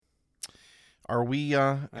Are we,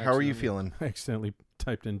 how are you feeling? I accidentally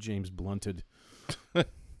typed in James Blunted.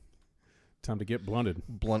 Time to get blunted.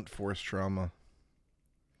 Blunt force trauma.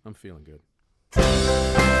 I'm feeling good.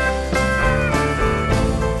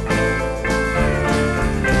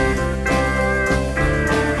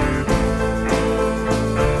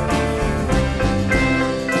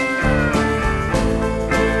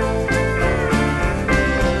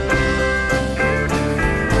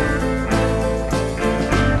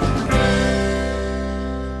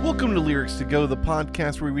 Welcome to Lyrics to Go, the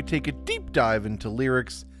podcast where we take a deep dive into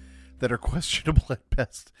lyrics that are questionable at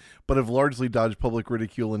best, but have largely dodged public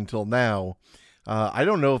ridicule until now. I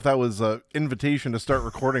don't know if that was an invitation to start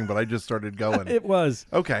recording, but I just started going. It was.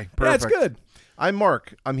 Okay, perfect. Yeah, it's good. I'm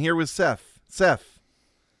Mark. I'm here with Seth. Seth,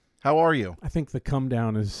 how are you? I think the come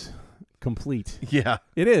down is complete. Yeah.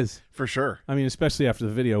 It is. For sure. I mean, especially after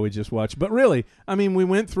the video we just watched. But really, I mean, we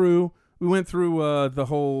went through the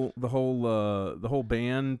whole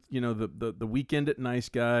band, you know, the weekend at Nice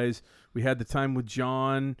Guys. We had the time with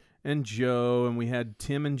John and Joe, and we had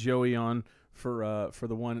Tim and Joey on for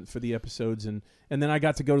the episodes, and then I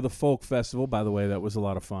got to go to the folk festival. By the way, that was a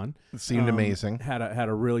lot of fun. It seemed amazing. Had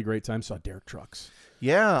a really great time. Saw Derek Trucks.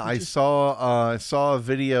 Yeah, I saw a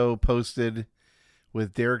video posted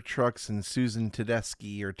with Derek Trucks and Susan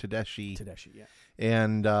Tedeschi, Yeah.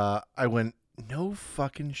 And I went, no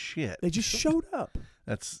fucking shit. They just showed up.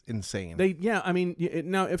 That's insane. I mean,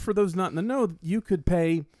 now for those not in the know, you could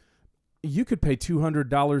pay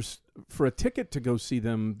 $200 for a ticket to go see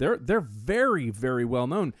them. They're very, very well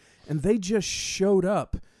known, and they just showed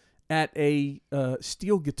up at a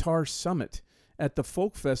steel guitar summit at the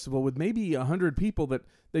folk festival with maybe 100 people. That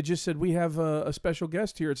they just said, we have a special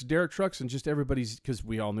guest here. It's Derek Trucks, and just everybody's, because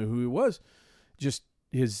we all knew who he was. Just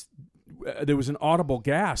there was an audible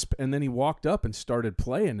gasp, and then he walked up and started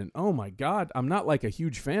playing. And oh my God, I'm not like a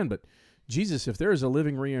huge fan, but Jesus, if there is a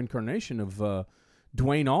living reincarnation of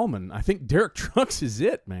Dwayne Allman, I think Derek Trucks is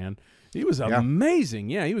it, man. He was amazing.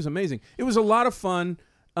 Yeah, he was amazing. It was a lot of fun.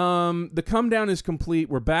 The come down is complete.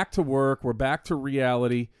 We're back to work. We're back to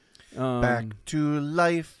reality. Back to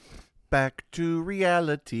life. Back to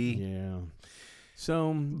reality. Yeah.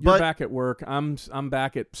 So you're back at work. I'm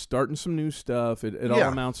back at starting some new stuff. It all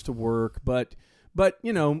amounts to work, but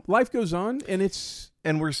you know, life goes on,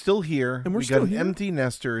 and we're still here. And we got an empty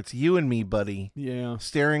nester. It's you and me, buddy. Yeah.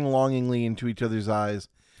 Staring longingly into each other's eyes.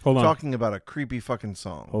 Hold on. Talking about a creepy fucking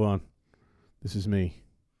song. Hold on. This is me.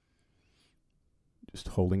 Just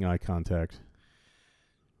holding eye contact.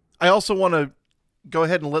 I also want to go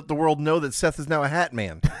ahead and let the world know that Seth is now a hat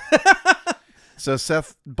man. So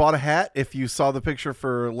Seth bought a hat. If you saw the picture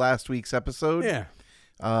for last week's episode. Yeah.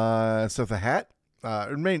 Seth a hat.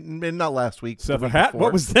 Not last week. Seth a hat?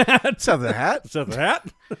 What was that? Seth a hat. Seth a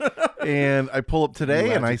hat? And I pull up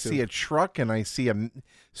today and I see a truck and I see a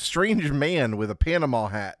strange man with a Panama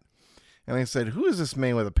hat. And I said, who is this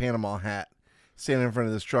man with a Panama hat standing in front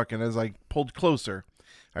of this truck? And as I pulled closer,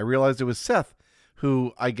 I realized it was Seth,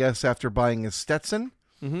 who I guess after buying his Stetson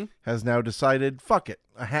has now decided, fuck it,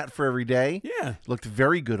 a hat for every day. Yeah. Looked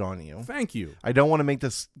very good on you. Thank you. I don't want to make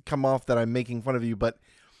this come off that I'm making fun of you, but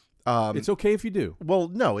it's okay if you do. Well,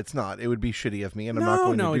 no, it's not. It would be shitty of me, and I'm not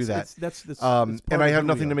going to do that. That's and I have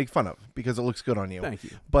nothing to make fun of because it looks good on you. Thank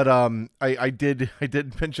you. But I did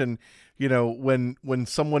mention, you know, when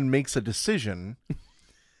someone makes a decision,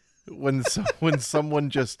 when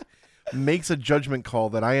someone just makes a judgment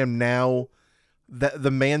call that I am now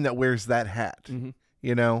the man that wears that hat. Mm-hmm.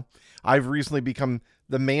 You know, I've recently become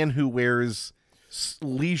the man who wears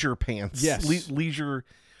leisure pants. Yes,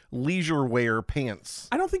 leisure wear pants.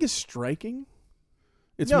 I don't think it's striking.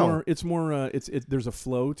 It's more. There's a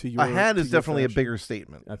flow to your. A hat is definitely fashion. A bigger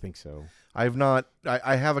statement. I think so. I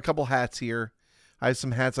have a couple hats here. I have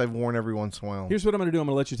some hats I've worn every once in a while. Here's what I'm going to do. I'm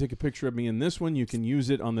going to let you take a picture of me in this one. You can use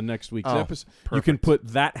it on the next week's episode. Perfect. You can put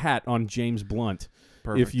that hat on James Blunt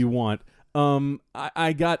if you want.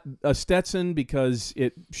 I got a Stetson because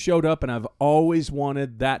it showed up, and I've always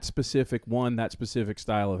wanted that specific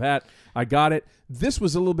style of hat. I got it. This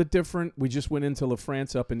was a little bit different. We just went into La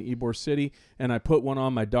France up in Ybor City, and I put one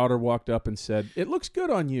on. My daughter walked up and said, "It looks good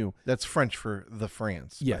on you." That's French for the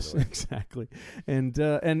France. Yes, exactly. And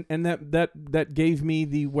that gave me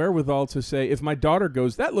the wherewithal to say, if my daughter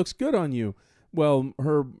goes, "That looks good on you," well,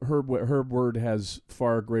 her word has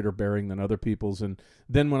far greater bearing than other people's. And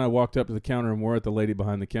then when I walked up to the counter and wore it, the lady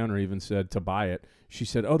behind the counter even said to buy it. She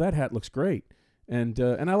said, "Oh, that hat looks great," and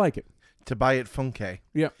I like it. To buy it funke.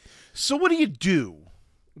 Yeah. So what do you do?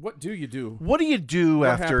 What do you do? What do you do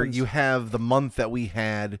after happens? You have the month that we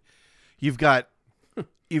had? You've got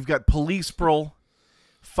Police Pearl,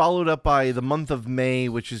 followed up by the month of May,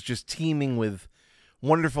 which is just teeming with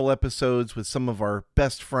wonderful episodes with some of our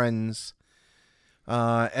best friends.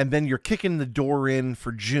 And then you're kicking the door in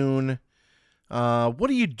for June. What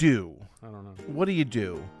do you do? I don't know. What do you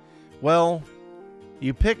do? Well,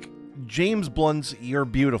 you pick James Blunt's You're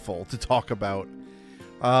Beautiful to talk about.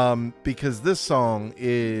 Because this song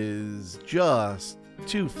is just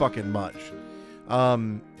too fucking much.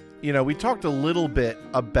 We talked a little bit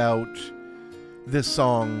about this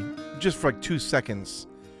song just for like 2 seconds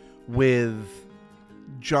with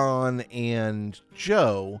John and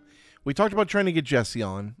Joe. We talked about trying to get Jessie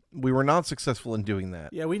on. We were not successful in doing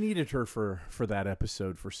that. Yeah, we needed her for that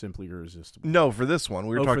episode for Simply Irresistible. No, for this one.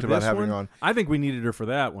 We were talking about having her on. I think we needed her for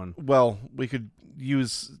that one. Well, we could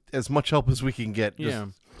use as much help as we can get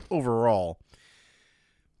overall.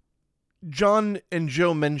 John and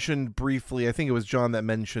Joe mentioned briefly, I think it was John that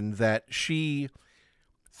mentioned, that she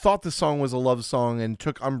thought the song was a love song and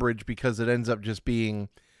took umbrage because it ends up just being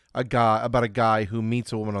about a guy who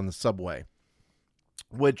meets a woman on the subway.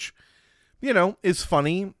 Which, is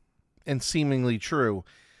funny and seemingly true.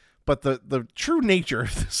 But the true nature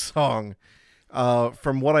of this song,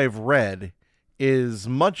 from what I've read, is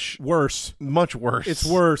much worse. Much worse. It's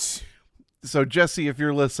worse. So, Jesse, if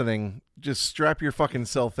you're listening, just strap your fucking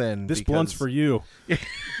self in. This blunt's for you.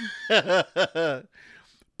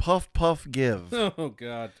 Puff, puff, give. Oh,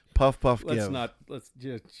 God. Puff, puff, give. Let's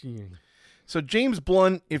just... So, James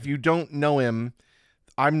Blunt, if you don't know him,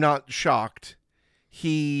 I'm not shocked.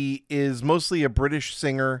 He is mostly a British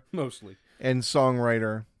singer. Mostly. And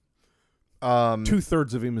songwriter.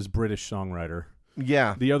 2/3 of him is British songwriter.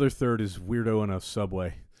 Yeah. The other third is weirdo in a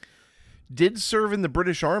subway. Did serve in the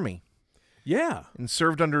British Army. Yeah. And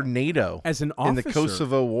served under NATO. As an officer. In the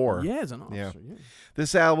Kosovo War. Yeah, as an officer. Yeah.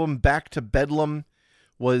 This album, Back to Bedlam,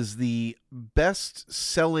 was the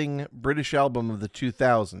best-selling British album of the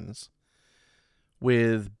 2000s,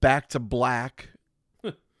 with Back to Black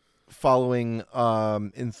following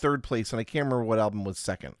in third place, and I can't remember what album was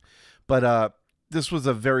second. But this was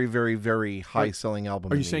a very, very, very high-selling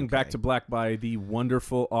album. Are you saying UK. Back to Black by the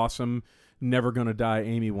wonderful, awesome, never gonna die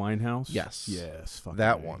Amy Winehouse? Yes. Yes.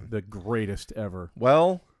 That one. The greatest ever.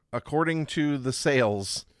 Well, according to the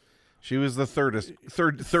sales, she was the thirdest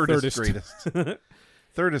greatest.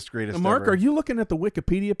 Thirdest greatest Mark, ever. are you looking at the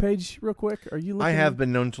Wikipedia page real quick? Are you looking I have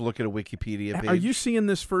been known to look at a Wikipedia page. Are you seeing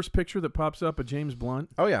this first picture that pops up of James Blunt?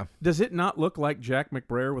 Oh, yeah. Does it not look like Jack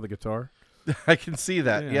McBrayer with a guitar? I can see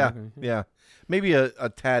that. Yeah. Okay. Yeah. Maybe a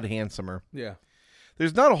tad handsomer. Yeah.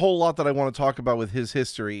 There's not a whole lot that I want to talk about with his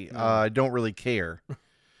history. No. I don't really care.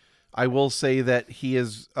 I will say that he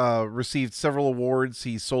has received several awards.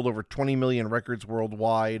 He's sold over 20 million records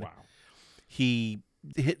worldwide. Wow. He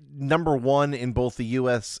hit number 1 in both the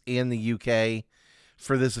U.S. and the U.K.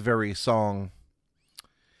 for this very song.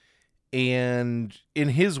 And in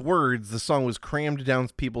his words, the song was crammed down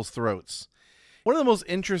people's throats. One of the most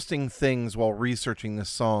interesting things while researching this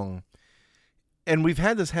song, and we've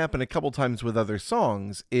had this happen a couple times with other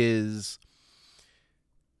songs, is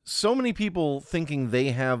so many people thinking they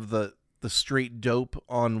have the straight dope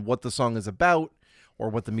on what the song is about, or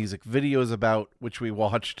what the music video is about, which we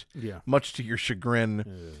watched, much to your chagrin.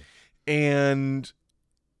 Yeah. And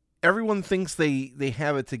everyone thinks they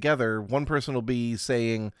have it together. One person will be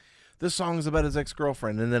saying, this song is about his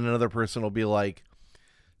ex-girlfriend, and then another person will be like,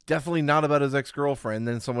 definitely not about his ex-girlfriend. And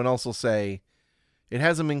then someone else will say, it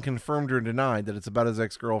hasn't been confirmed or denied that it's about his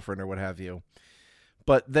ex-girlfriend or what have you.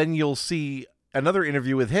 But then you'll see another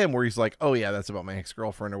interview with him where he's like, oh yeah, that's about my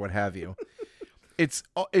ex-girlfriend or what have you. It's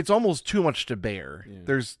almost too much to bear.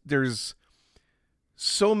 Yeah. There's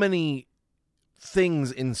so many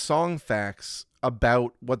things in song facts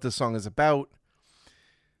about what the song is about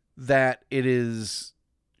that it is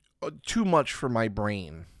too much for my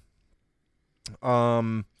brain.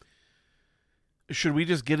 Should we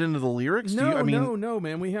just get into the lyrics? No,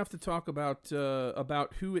 man. We have to talk about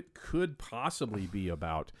who it could possibly be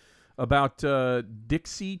about. About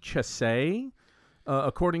Dixie Chasez.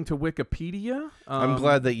 According to Wikipedia. I'm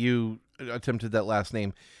glad that you attempted that last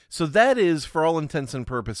name. So that is, for all intents and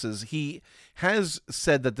purposes, he has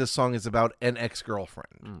said that this song is about an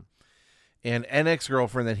ex-girlfriend. Mm. And an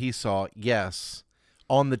ex-girlfriend that he saw, yes,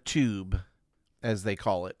 on the tube, as they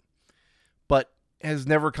call it, but has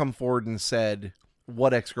never come forward and said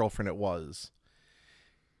what ex-girlfriend it was.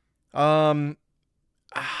 I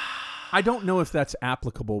don't know if that's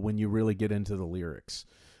applicable when you really get into the lyrics.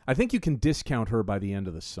 I think you can discount her by the end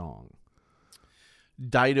of the song.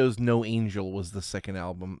 Dido's No Angel was the second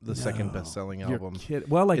album, second best-selling album.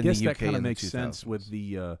 Well, I guess that kind of makes sense with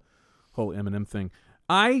the whole Eminem thing.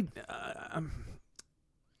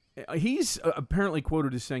 He's apparently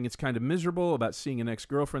quoted as saying it's kind of miserable about seeing an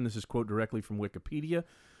ex-girlfriend. This is quote directly from Wikipedia.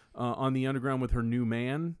 On the underground with her new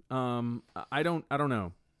man. I don't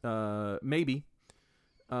know. Maybe.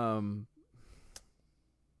 Wrote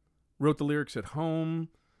the lyrics at home.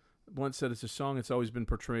 Blunt said it's a song that's always been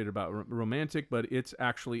portrayed about romantic, but it's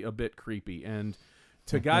actually a bit creepy. And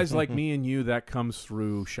to guys like me and you, that comes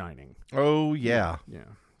through shining. Oh, yeah. Yeah.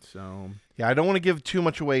 So. Yeah, I don't want to give too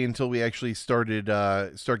much away until we actually start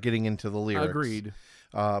getting into the lyrics. Agreed.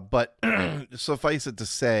 But suffice it to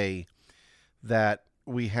say that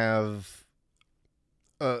we have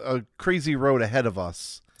a crazy road ahead of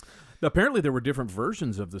us. Apparently, there were different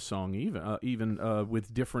versions of the song, even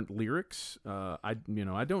with different lyrics. I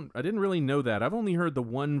didn't really know that. I've only heard the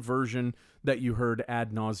one version that you heard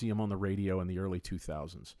ad nauseum on the radio in the early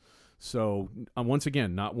 2000s. So once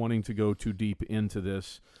again, not wanting to go too deep into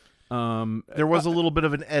this. There was a little bit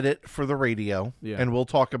of an edit for the radio, and we'll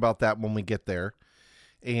talk about that when we get there,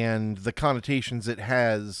 and the connotations it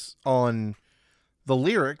has on the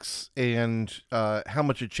lyrics and how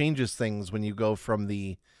much it changes things when you go from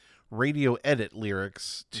the radio edit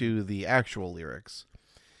lyrics to the actual lyrics.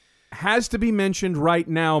 Has to be mentioned right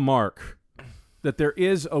now, Mark, that there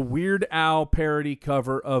is a Weird Al parody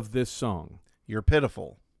cover of this song. You're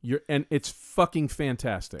pitiful. And it's fucking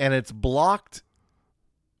fantastic. And it's blocked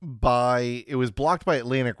by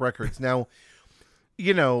Atlantic Records. Now,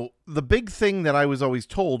 the big thing that I was always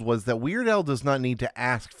told was that Weird Al does not need to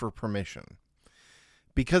ask for permission.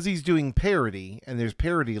 Because he's doing parody, and there's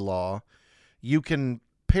parody law, you can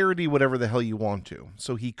parody whatever the hell you want to.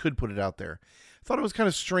 So he could put it out there. I thought it was kind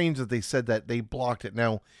of strange that they said that they blocked it.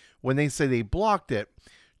 Now, when they say they blocked it,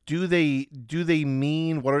 do they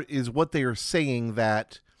mean what they are saying,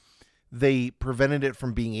 that they prevented it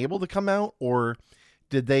from being able to come out, or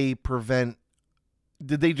did they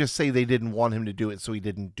just say they didn't want him to do it, so he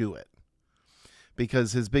didn't do it?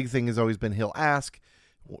 Because his big thing has always been he'll ask.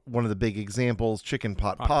 One of the big examples, chicken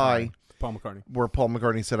pot pie. Paul McCartney. Where Paul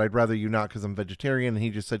McCartney said, I'd rather you not because I'm vegetarian. And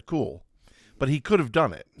he just said, cool. But he could have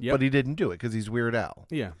done it. Yep. But he didn't do it because he's Weird Al.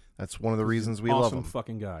 Yeah. That's one of the reasons we love him. Awesome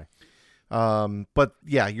fucking guy. But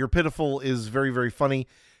yeah, You're Pitiful is very, very funny.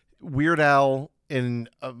 Weird Al, in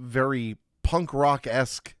a very punk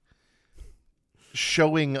rock-esque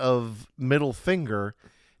showing of Middle Finger,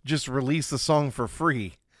 just released the song for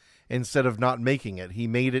free instead of not making it. He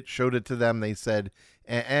made it, showed it to them. They said,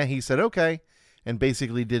 he said, okay. And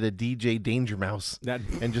basically did a DJ Danger Mouse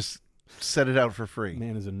and just set it out for free.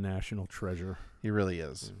 Man is a national treasure. He really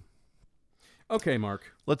is. Okay,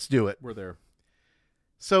 Mark. Let's do it. We're there.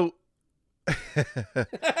 So,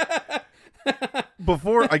 right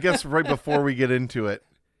before we get into it,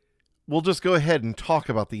 we'll just go ahead and talk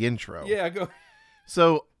about the intro. Yeah, go.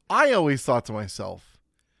 So, I always thought to myself,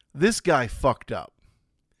 this guy fucked up.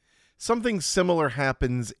 Something similar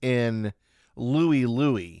happens in Louie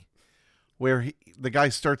Louie, where the guy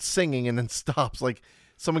starts singing and then stops. Like,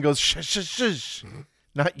 someone goes, shh, shh, shh,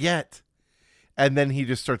 not yet. And then he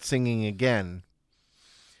just starts singing again.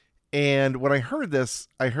 And when I heard this,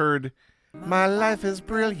 I heard, my life is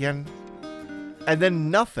brilliant. And then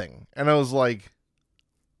nothing. And I was like,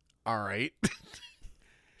 all right.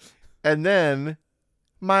 And then,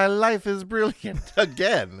 my life is brilliant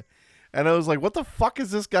again. And I was like, what the fuck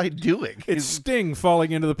is this guy doing? It's Sting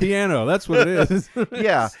falling into the piano. That's what it is.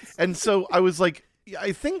 Yeah. And so I was like,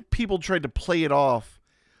 I think people tried to play it off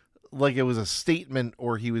like it was a statement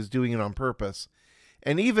or he was doing it on purpose.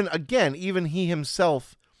 And even he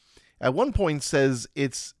himself at one point says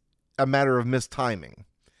it's a matter of mistiming.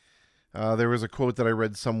 There was a quote that I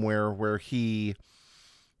read somewhere where he,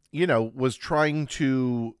 was trying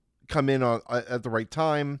to come in at the right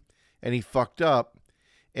time and he fucked up.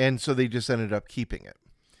 And so they just ended up keeping it.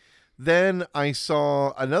 Then I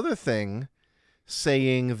saw another thing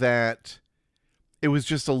saying that it was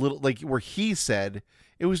just a little, like where he said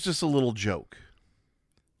it was just a little joke.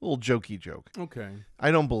 A little jokey joke. Okay.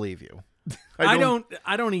 I don't believe you. I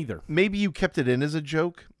don't either. Maybe you kept it in as a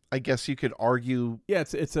joke. I guess you could argue. Yeah,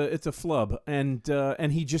 it's a flub. And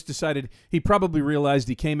he just decided, he probably realized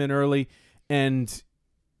he came in early and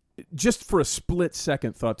just for a split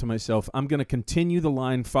second thought to myself, I'm going to continue the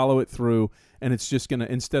line, follow it through, and it's just going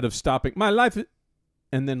to, instead of stopping, my life,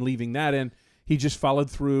 and then leaving that in, he just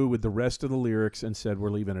followed through with the rest of the lyrics and said,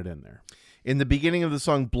 we're leaving it in there. In the beginning of the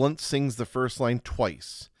song, Blunt sings the first line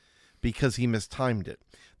twice because he mistimed it.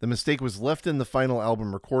 The mistake was left in the final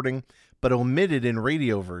album recording, but omitted in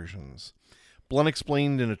radio versions. Blunt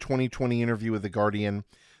explained in a 2020 interview with The Guardian,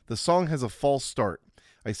 the song has a false start.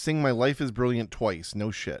 I sing my life is brilliant twice,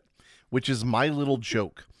 no shit, which is my little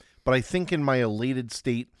joke. but I think in my elated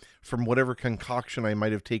state from whatever concoction I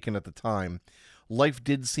might have taken at the time, life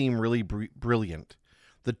did seem really brilliant.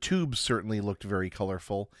 The tube certainly looked very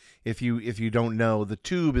colorful. If you don't know, the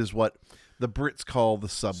tube is what the Brits call the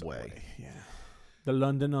subway. Yeah. The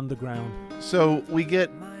London Underground. So we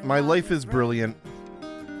get My Life is Brilliant.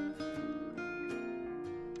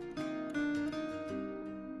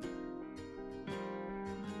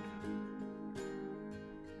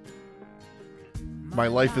 My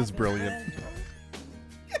life is brilliant.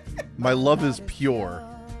 My love is pure.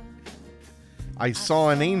 I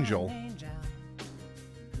saw an angel.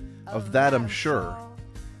 Of that I'm sure.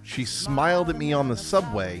 She smiled at me on the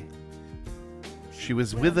subway. She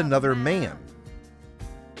was with another man.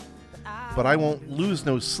 But I won't lose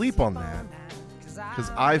no sleep on that, 'cause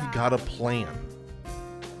I've got a plan.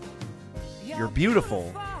 You're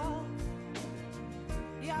beautiful.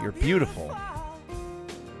 You're beautiful.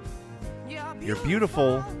 You're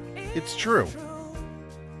beautiful. It's true.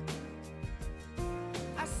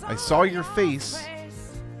 I saw your face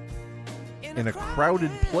in a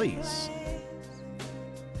crowded place,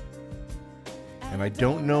 and I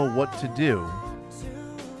don't know what to do,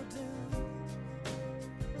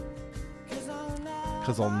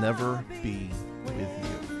 'cause I'll never be with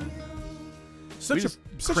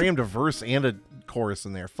you. Crammed a verse and a chorus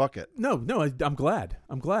in there. Fuck it. No, I'm glad.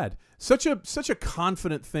 Such a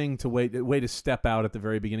confident thing to way to step out at the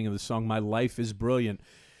very beginning of the song. My life is brilliant.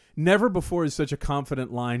 Never before has such a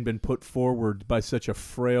confident line been put forward by such a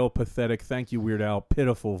frail, pathetic, thank you, Weird Al,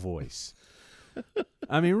 pitiful voice.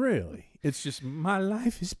 I mean, really. It's just, my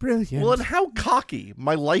life is brilliant. Well, and how cocky.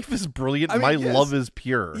 My life is brilliant. My love is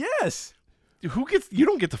pure. Yes. You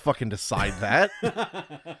don't get to fucking decide that.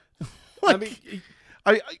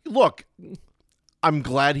 Look, I'm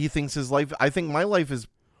glad he thinks his life, I think my life is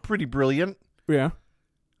pretty brilliant. Yeah.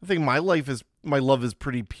 I think my love is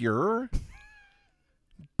pretty pure.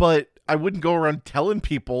 But I wouldn't go around telling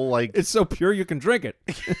people like it's so pure you can drink it.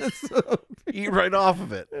 Eat right off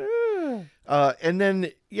of it. And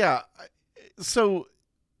then so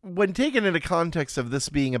when taken into context of this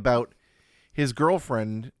being about his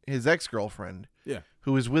girlfriend, his ex-girlfriend,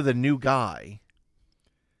 who is with a new guy,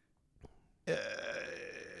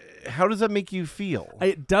 how does that make you feel?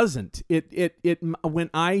 It doesn't. It when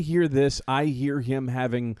I hear this, I hear him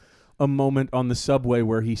having a moment on the subway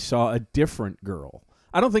where he saw a different girl.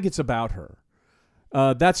 I don't think it's about her.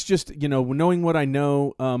 That's just, knowing what I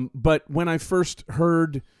know. But when I first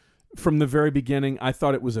heard from the very beginning, I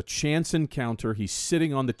thought it was a chance encounter. He's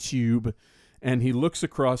sitting on the tube, and he looks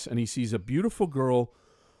across, and he sees a beautiful girl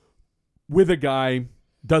with a guy,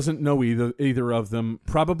 doesn't know either of them.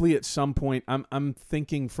 Probably at some point, I'm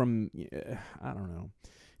thinking from, I don't know.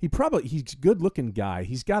 He's a good-looking guy.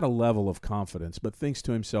 He's got a level of confidence, but thinks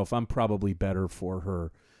to himself, I'm probably better for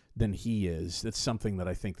her than he is. That's something that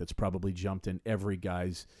I think that's probably jumped in every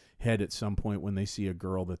guy's head at some point when they see a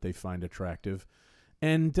girl that they find attractive.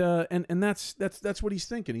 And that's what he's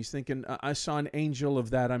thinking. He's thinking, I saw an angel of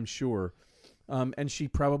that, I'm sure. And she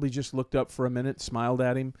probably just looked up for a minute, smiled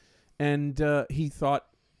at him, and he thought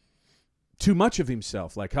too much of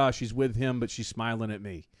himself. Like, she's with him, but she's smiling at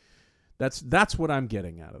me. That's what I'm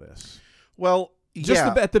getting out of this. Well,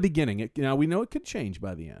 just at the beginning. We know it could change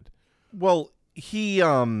by the end. Well, he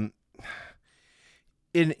in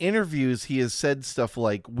interviews he has said stuff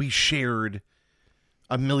like, we shared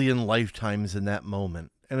a million lifetimes in that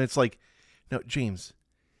moment, and it's like, no, James,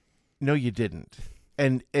 no, you didn't,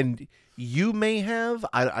 and you may have.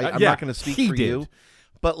 I'm not going to speak for you,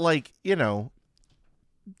 but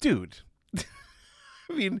dude,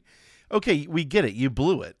 I mean, okay, we get it, you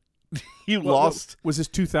blew it. You lost. Was this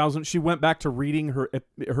 2000? She went back to reading her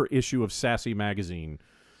issue of Sassy magazine.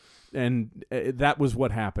 And that was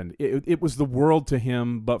what happened. It was the world to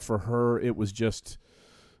him, but for her, it was just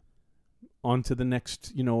on to the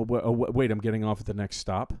next, wait, I'm getting off at the next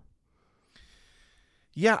stop.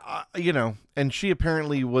 Yeah, and she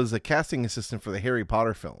apparently was a casting assistant for the Harry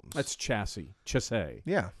Potter films. That's Chassis.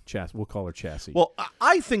 Yeah. We'll call her Chassis. Well,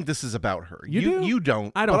 I think this is about her. You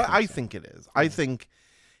don't. I don't but think I so. think it is. I think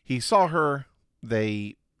he saw her,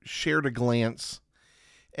 they shared a glance,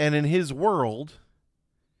 and in his world,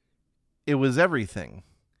 it was everything.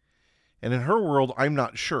 And in her world, I'm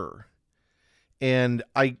not sure. And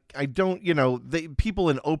I don't, people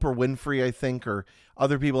in Oprah Winfrey, I think, or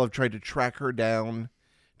other people have tried to track her down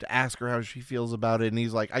to ask her how she feels about it. And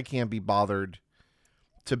he's like, I can't be bothered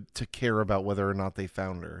to care about whether or not they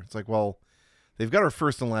found her. It's like, well, they've got her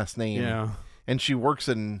first and last name. Yeah. And she works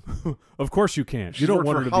in... Of course you can't. You don't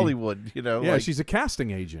want her to Hollywood, Yeah, she's a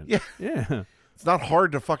casting agent. Yeah. Yeah. It's not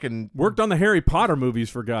hard to fucking... Worked on the Harry Potter movies,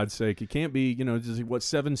 for God's sake. It can't be, just,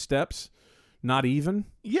 7 steps? Not even?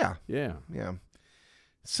 Yeah. Yeah. Yeah.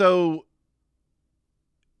 So,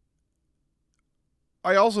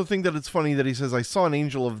 I also think that it's funny that he says, I saw an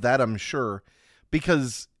angel of that, I'm sure.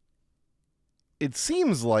 Because it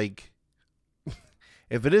seems like,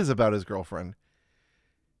 if it is about his girlfriend,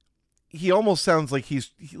 he almost sounds like he's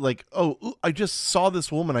like, oh, I just saw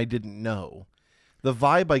this woman I didn't know. The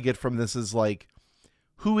vibe I get from this is like,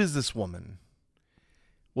 who is this woman?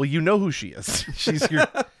 Well, you know who she is.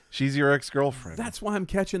 She's your ex-girlfriend. That's why I'm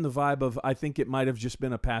catching the vibe of, I think it might have just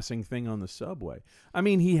been a passing thing on the subway. I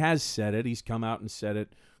mean, he has said it. He's come out and said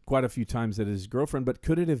it quite a few times that his girlfriend, but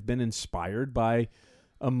could it have been inspired by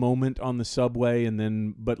a moment on the subway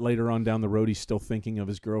but later on down the road, he's still thinking of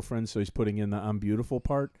his girlfriend, so he's putting in the I'm beautiful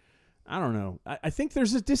part? I don't know. I think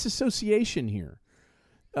there's a disassociation here.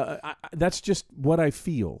 That's just what I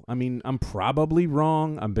feel. I mean, I'm probably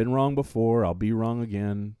wrong. I've been wrong before. I'll be wrong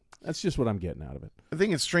again. That's just what I'm getting out of it. I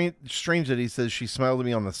think it's strange that he says she smiled at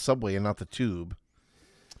me on the subway and not the tube.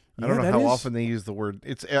 Yeah, I don't know how often they use the word.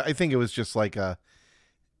 I think it was just like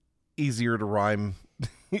easier to rhyme.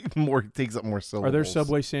 Takes up more syllables. Are there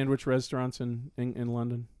Subway sandwich restaurants in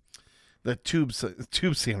London? The tube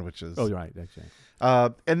sandwiches. Oh, right. Exactly.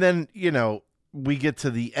 And then, we get to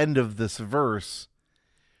the end of this verse,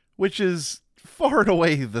 which is far and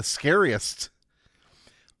away the scariest.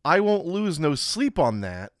 I won't lose no sleep on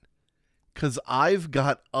that, because I've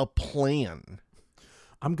got a plan.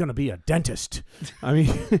 I'm going to be a dentist. I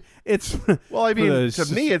mean, it's... Well, I mean,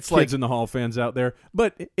 to me, it's kids like... Kids in the Hall fans out there.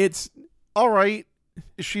 But it's... All right.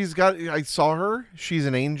 I saw her. She's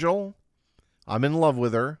an angel. I'm in love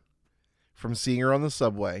with her from seeing her on the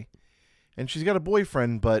subway. And she's got a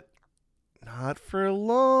boyfriend, but not for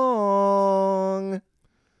long.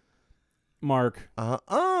 Mark.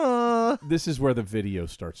 This is where the video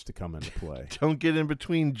starts to come into play. Don't get in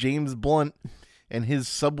between James Blunt and his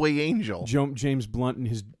subway angel. James Blunt and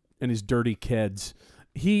his dirty keds.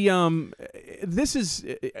 If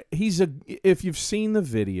you've seen the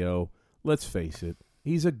video, let's face it,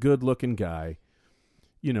 he's a good-looking guy.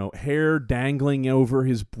 Hair dangling over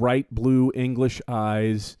his bright blue English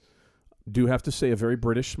eyes. Do have to say a very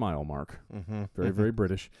British smile, Mark. Mm-hmm. Very, very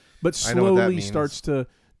British. But slowly starts to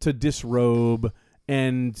disrobe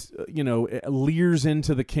and, leers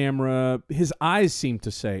into the camera. His eyes seem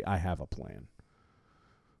to say, I have a plan.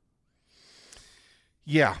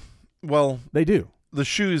 Yeah. Well, they do. The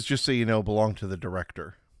shoes, just so you know, belong to the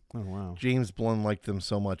director. Oh, wow. James Blunt liked them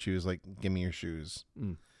so much, he was like, give me your shoes.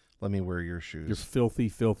 Let me wear your shoes. Your filthy,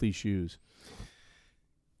 filthy shoes.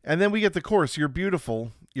 And then we get the chorus. You're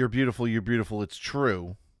beautiful. You're beautiful. You're beautiful. It's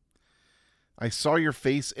true. I saw your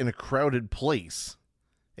face in a crowded place,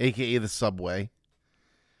 a.k.a. the subway.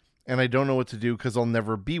 And I don't know what to do because I'll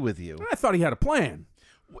never be with you. I thought he had a plan.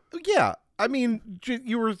 Yeah. I mean,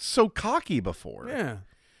 you were so cocky before. Yeah.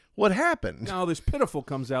 What happened? Now this pitiful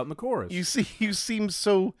comes out in the chorus. You seem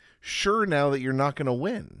so sure now that you're not going to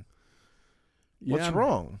win. Yeah, what's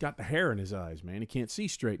wrong? Got the hair in his eyes, man. He can't see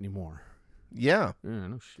straight anymore. Yeah. Yeah,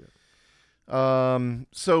 no shit.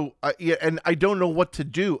 So, and I don't know what to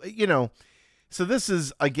do, so this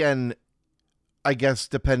is, again, I guess,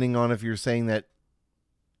 depending on if you're saying that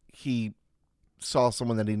he saw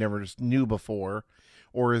someone that he never just knew before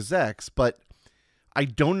or his ex, but I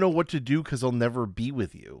don't know what to do because I'll never be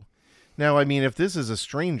with you. Now, I mean, if this is a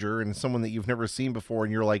stranger and someone that you've never seen before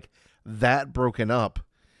and you're like that broken up,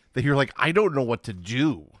 that you're like, I don't know what to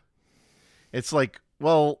do. It's like,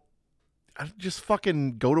 well, just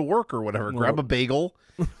fucking go to work or whatever. Grab a bagel,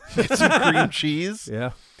 get some cream cheese.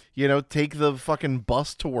 Yeah. Take the fucking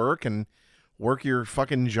bus to work and work your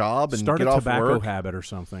fucking job and start get a off tobacco work. habit or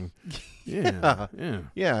something. Yeah.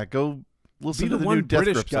 Yeah. Go listen to the one new Death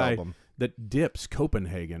British Grips guy album. That dips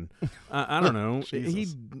Copenhagen. I don't know.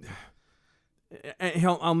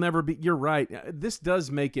 I'll never be. You're right. This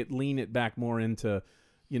does make it lean it back more into,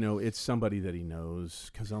 it's somebody that he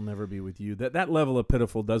knows because I'll never be with you. That level of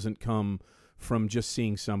pitiful doesn't come from just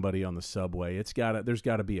seeing somebody on the subway. There's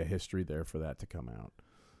got to be a history there for that to come out.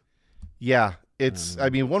 Yeah,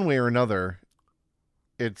 I mean, one way or another,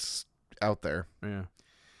 it's out there. Yeah.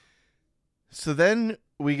 So then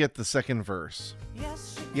we get the second verse.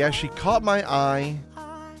 Yeah, she caught my eye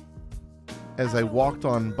as I walked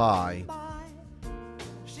on by.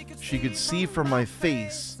 She could see from my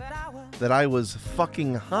face that I was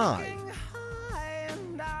fucking high.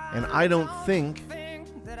 And I don't think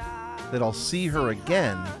that I'll see her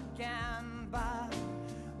again.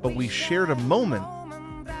 But we shared a moment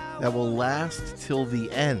that will last till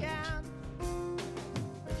the end.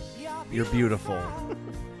 You're beautiful.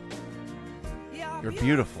 You're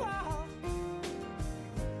beautiful.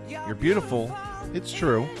 You're beautiful. It's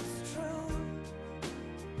true.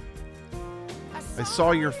 I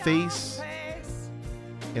saw your face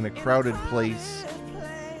in a crowded place,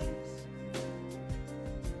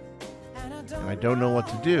 and I don't know what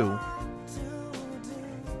to do,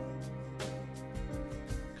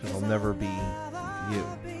 because I'll never be you.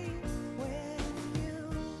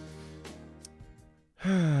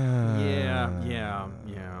 Yeah.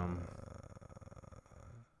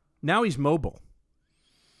 Now he's mobile.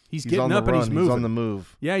 He's getting up and he's moving. He's on the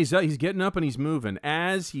move. Yeah, he's getting up and he's moving.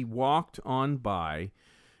 As he walked on by,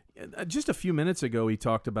 just a few minutes ago, he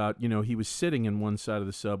talked about, he was sitting in one side of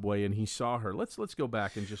the subway and he saw her. Let's go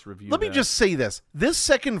back and just review. Let me just say this: this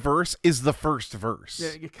second verse is the first verse.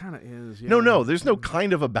 Yeah, it kind of is. Yeah. No, there's no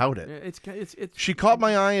kind of about it. It's. She caught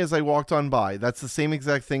my eye as I walked on by. That's the same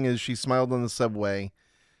exact thing as she smiled on the subway.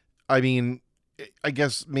 I mean, I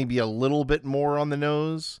guess maybe a little bit more on the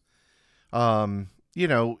nose.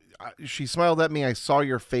 She smiled at me. I saw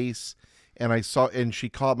your face, and she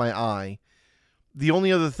caught my eye. The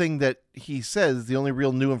only other thing that he says, the only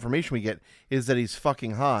real new information we get, is that he's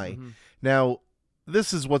fucking high. Mm-hmm. Now,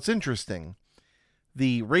 this is what's interesting.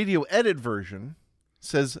 The radio edit version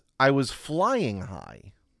says I was flying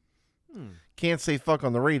high. Can't say fuck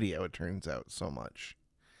on the radio, it turns out, so much.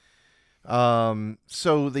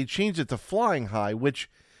 So they changed it to flying high, which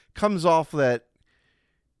comes off that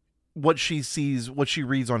what she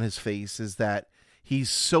reads on his face is that he's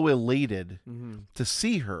so elated to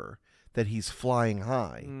see her that he's flying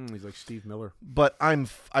high. He's like Steve Miller. But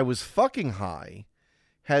I was fucking high.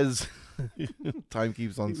 Has time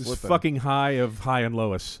keeps on slipping. Was fucking high of High and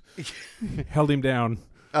Lois. Held him down.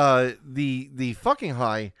 The fucking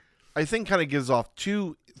high, I think, kind of gives off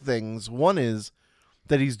two things. One is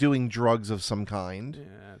that he's doing drugs of some kind.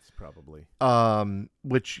 Yeah, that's probably.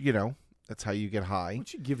 Which, that's how you get high.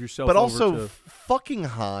 Once you give yourself but over also, to... fucking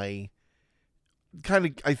high kind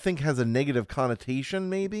of, I think, has a negative connotation,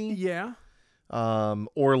 maybe. Yeah.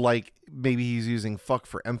 Or like maybe he's using fuck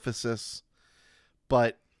for emphasis.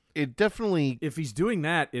 But it definitely... If he's doing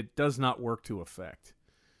that, it does not work to effect.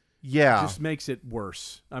 Yeah. It just makes it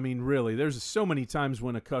worse. I mean, really, there's so many times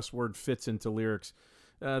when a cuss word fits into lyrics.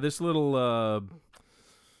 This little...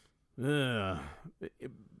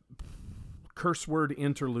 curse word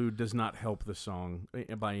interlude does not help the song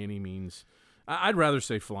by any means. I'd rather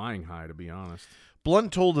say flying high, to be honest.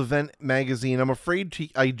 Blunt told Event magazine, I'm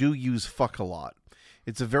afraid I do use fuck a lot.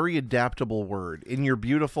 It's a very adaptable word. In You're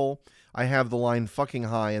Beautiful, I have the line fucking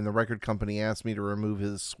high, and the record company asked me to remove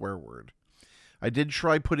his swear word. I did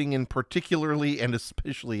try putting in particularly and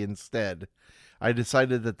especially instead. I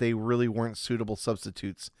decided that they really weren't suitable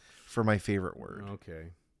substitutes for my favorite word. Okay.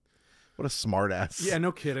 What a smartass. Yeah,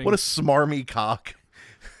 no kidding. What a smarmy cock.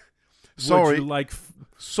 Sorry. Would you like...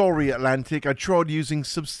 Sorry, Atlantic. I tried using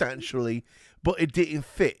substantially, but it didn't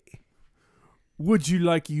fit. Would you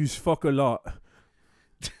like use fuck a lot?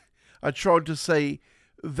 I tried to say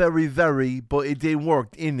very, very, but it didn't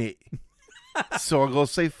work, innit? So I gotta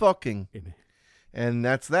say fucking. And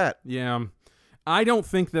that's that. Yeah. I don't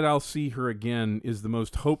think that I'll see her again is the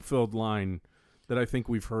most hope-filled line that I think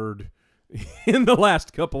we've heard in the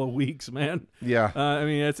last couple of weeks, man. Yeah. I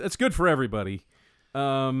mean, it's good for everybody.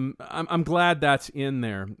 I'm glad that's in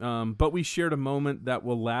there. But we shared a moment that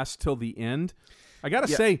will last till the end. I gotta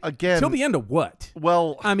say, again, till the end of what?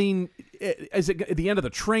 Well, I mean, is it at the end of the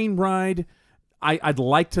train ride? I'd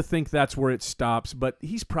like to think that's where it stops, but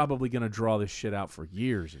he's probably going to draw this shit out for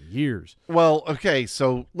years and years. Well, okay,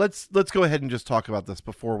 so let's go ahead and just talk about this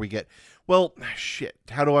before we get... Well, shit,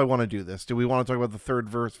 how do I want to do this? Do we want to talk about the third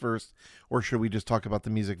verse first, or should we just talk about the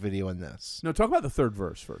music video in this? No, talk about the third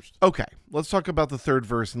verse first. Okay, let's talk about the third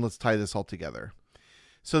verse, and let's tie this all together.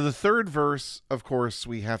 So the third verse, of course,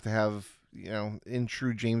 we have to have, in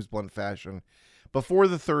true James Blunt fashion. Before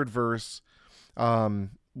the third verse...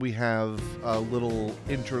 we have a little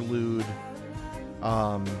interlude.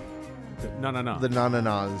 The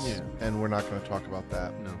na-na-nas. Yeah. And we're not going to talk about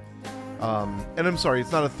that. No. And I'm sorry,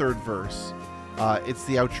 it's not a third verse. It's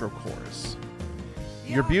the outro chorus.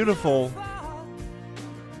 You're beautiful.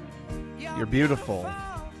 You're beautiful.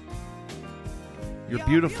 You're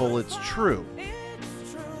beautiful, it's true.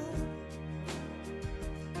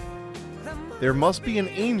 There must be an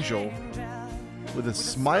angel with a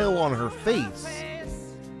smile on her face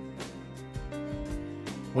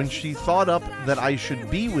when she thought up that I should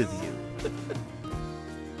be with you.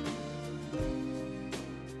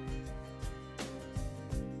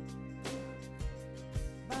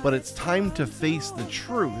 But it's time to face the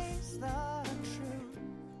truth.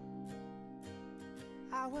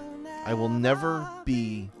 I will never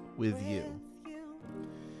be with you.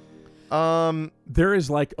 There is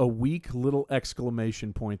like a weak little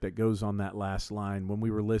exclamation point that goes on that last line. When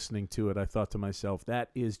we were listening to it, I thought to myself, that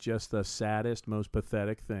is just the saddest, most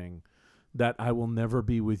pathetic thing. That I will never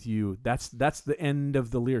be with you. That's the end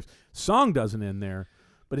of the lyrics. Song doesn't end there,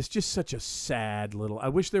 but it's just such a sad little. I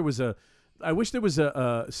wish there was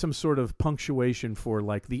some sort of punctuation for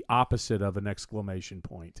like the opposite of an exclamation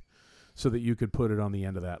point, so that you could put it on the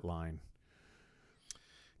end of that line.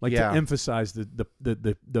 Like to emphasize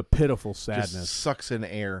the pitiful sadness. Just sucks in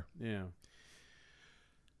air. Yeah.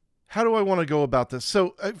 How do I want to go about this?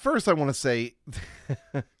 So first I want to say,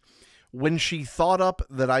 when she thought up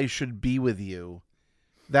that I should be with you,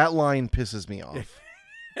 that line pisses me off.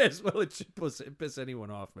 Yes, well, it should piss anyone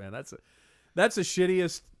off, man. That's the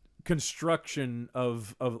shittiest construction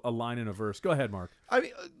of a line in a verse. Go ahead, Mark. I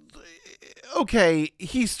mean, okay,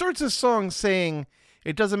 he starts his song saying,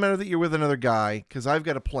 it doesn't matter that you're with another guy because I've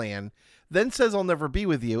got a plan. Then says I'll never be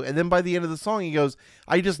with you. And then by the end of the song, he goes,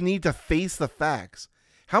 I just need to face the facts.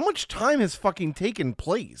 How much time has fucking taken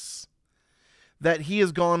place that he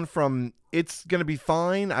has gone from it's going to be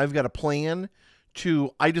fine, I've got a plan,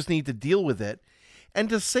 to I just need to deal with it. And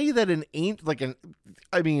to say that that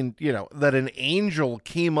an angel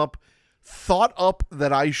came up, thought up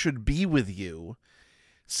that I should be with you,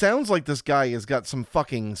 sounds like this guy has got some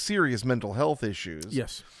fucking serious mental health issues.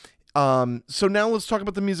 Yes. So now let's talk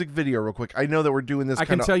about the music video real quick. I know that we're doing this. I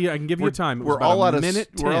can give you time. We're all out of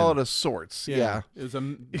sorts. Yeah. It was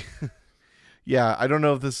a. Yeah. I don't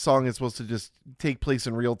know if this song is supposed to just take place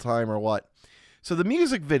in real time or what. So the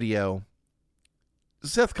music video,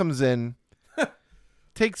 Seth comes in,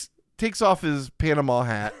 takes off his Panama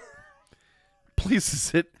hat,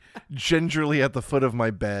 places it gingerly at the foot of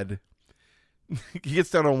my bed. He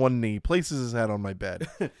gets down on one knee, places his hat on my bed.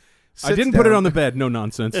 I didn't put it on the bed. No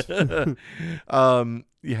nonsense. Yeah,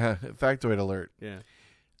 factoid alert. Yeah.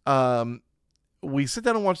 We sit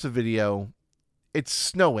down and watch the video. It's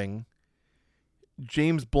snowing.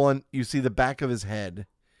 James Blunt, you see the back of his head,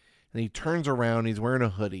 and he turns around. He's wearing a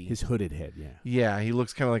hoodie. His hooded head, yeah. Yeah, he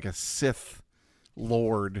looks kind of like a Sith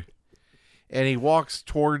Lord. And he walks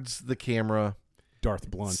towards the camera. Darth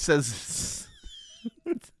Blunt. Says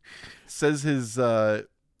his My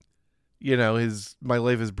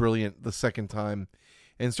Life is Brilliant the second time,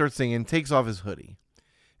 and starts singing, takes off his hoodie.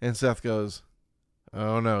 And Seth goes,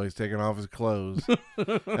 oh no, he's taking off his clothes.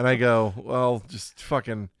 And I go, well, just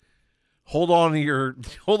fucking hold on to your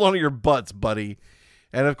butts, buddy.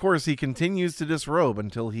 And of course he continues to disrobe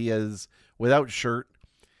until he is without shirt.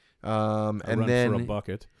 And then for a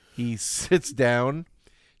bucket. He sits down,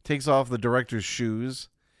 takes off the director's shoes,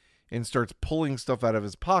 and starts pulling stuff out of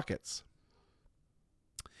his pockets.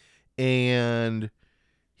 And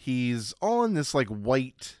he's on this like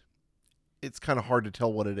white, it's kind of hard to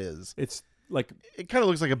tell what it is. It's like, it kind of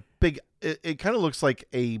looks like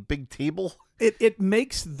a big table. It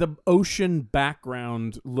makes the ocean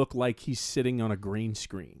background look like he's sitting on a green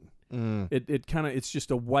screen. It's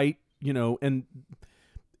just a white, and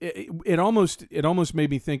it almost made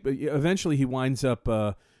me think, but eventually he winds up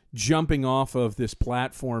jumping off of this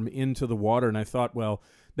platform into the water, and I thought, well,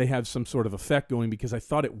 they have some sort of effect going, because I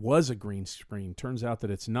thought it was a green screen. Turns out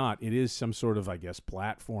that it's not. It is some sort of, I guess,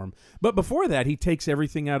 platform. But before that, he takes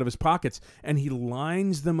everything out of his pockets and he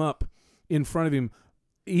lines them up in front of him,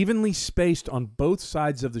 evenly spaced on both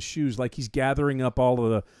sides of the shoes, like he's gathering up all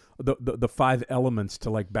of the five elements to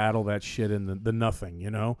like battle that shit in the nothing,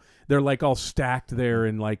 They're like all stacked there,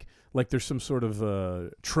 and like there's some sort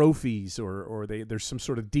of trophies or there's some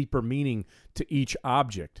sort of deeper meaning to each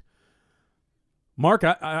object. Mark,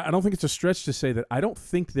 I don't think it's a stretch to say that I don't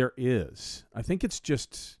think there is. I think it's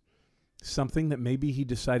just something that maybe he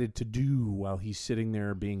decided to do while he's sitting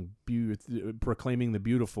there proclaiming the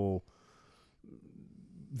beautiful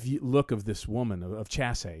look of this woman, of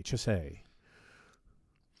Chasse.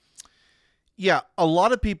 Yeah, a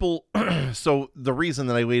lot of people. So the reason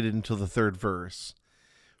that I waited until the third verse,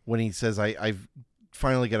 when he says, I've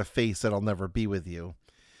finally got a face that I'll never be with you.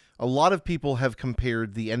 A lot of people have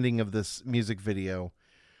compared the ending of this music video,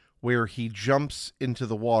 where he jumps into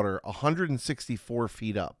the water 164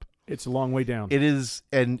 feet up. It's a long way down. It is.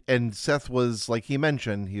 And Seth was, like he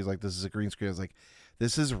mentioned, he's like, this is a green screen. I was like,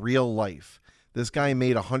 this is real life. This guy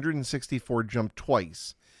made 164 jump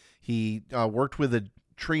twice. He worked with a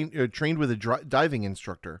trained with a diving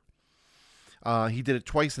instructor. He did it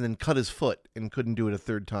twice and then cut his foot and couldn't do it a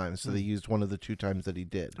third time. So they used one of the two times that he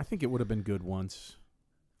did. I think it would have been good once.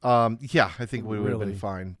 Yeah, I think we would have been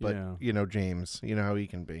fine. But, yeah. James, you know how he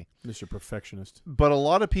can be. Mr. Perfectionist. But a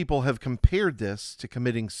lot of people have compared this to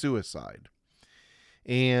committing suicide.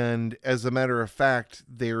 And as a matter of fact,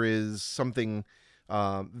 there is something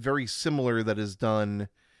very similar that is done.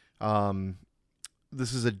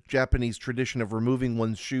 This is a Japanese tradition of removing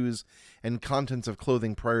one's shoes and contents of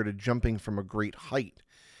clothing prior to jumping from a great height,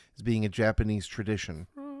 as being a Japanese tradition.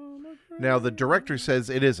 Now, the director says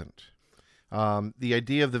it isn't. The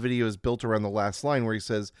idea of the video is built around the last line where he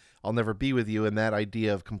says, "I'll never be with you," and that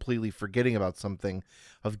idea of completely forgetting about something,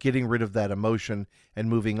 of getting rid of that emotion and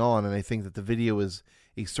moving on. And I think that the video is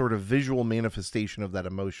a sort of visual manifestation of that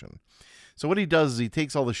emotion. So what he does is he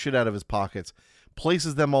takes all the shit out of his pockets,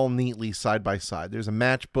 places them all neatly side by side. There's a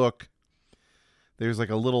matchbook. There's like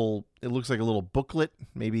a little, it looks like a little booklet,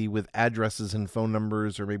 maybe with addresses and phone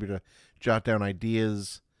numbers, or maybe to jot down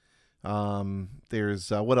ideas. There's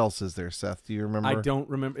what else is there, Seth? Do you remember? I don't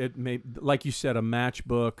remember. It may, like you said, a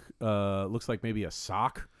matchbook. Looks like maybe a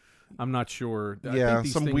sock. I'm not sure. Yeah, I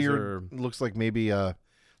think some weird. Looks like maybe a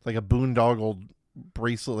boondoggle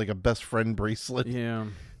bracelet, like a best friend bracelet. Yeah,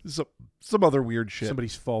 some other weird shit.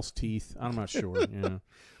 Somebody's false teeth. I'm not sure. Yeah,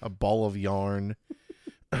 a ball of yarn.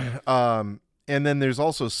 And then there's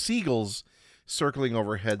also seagulls circling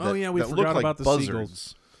overhead. That, we forgot look like about the buzzards.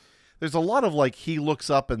 seagulls. There's a lot of like he looks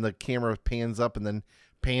up and the camera pans up and then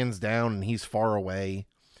pans down and he's far away.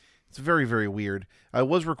 It's very, very weird. It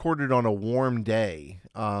was recorded on a warm day.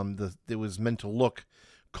 It was meant to look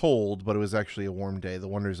cold, but it was actually a warm day. The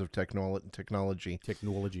wonders of technology.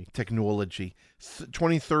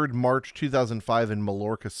 23rd March 2005 in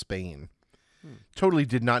Mallorca, Spain. Totally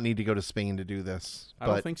did not need to go to Spain to do this. I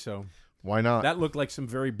don't think so. Why not? That looked like some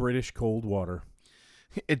very British cold water.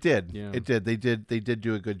 It did. Yeah. It did. They did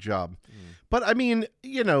do a good job. But I mean,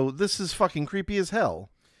 this is fucking creepy as hell.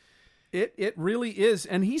 It really is,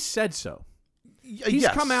 and he said so. He's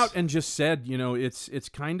come out and just said, it's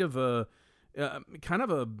kind of a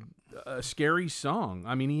scary song.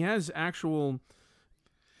 I mean, he has actual.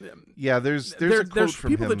 Yeah, there's a quote there's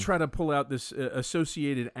from people him. that try to pull out this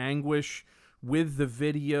associated anguish with the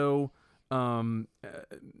video.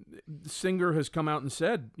 Singer has come out and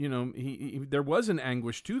said, there was an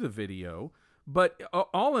anguish to the video, but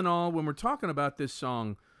all in all, when we're talking about this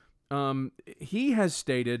song, he has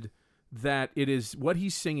stated that it is what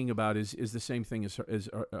he's singing about is the same thing as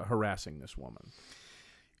harassing this woman.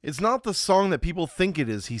 It's not the song that people think it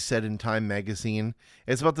is, he said in Time magazine.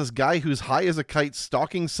 It's about this guy who's high as a kite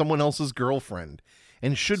stalking someone else's girlfriend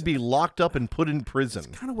and should be locked up and put in prison.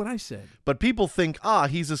 That's kind of what I said. But people think,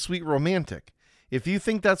 he's a sweet romantic. If you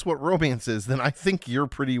think that's what romance is, then I think you're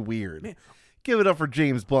pretty weird. Man. Give it up for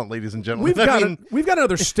James Blunt, ladies and gentlemen. We've got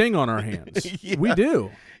another Sting on our hands. Yeah. We do.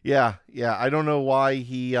 Yeah. I don't know why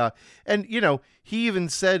he... and, he even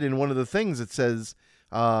said in one of the things, it says...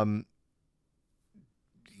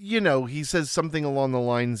 he says something along the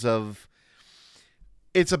lines of,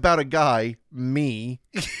 it's about a guy, me,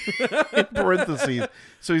 in parentheses.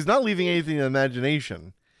 So he's not leaving anything to the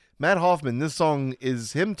imagination. Matt Hoffman, this song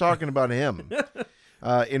is him talking about him.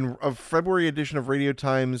 In a February edition of Radio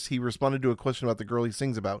Times, he responded to a question about the girl he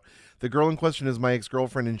sings about. The girl in question is my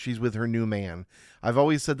ex-girlfriend, and she's with her new man. I've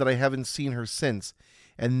always said that I haven't seen her since,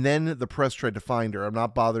 and then the press tried to find her. I'm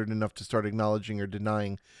not bothered enough to start acknowledging or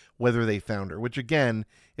denying whether they found her. Which, again,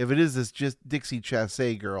 if it is this just Dixie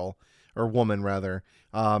Chasez girl, or woman, rather,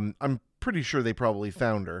 I'm pretty sure they probably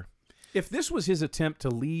found her. If this was his attempt to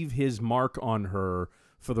leave his mark on her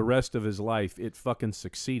for the rest of his life, it fucking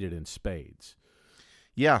succeeded in spades.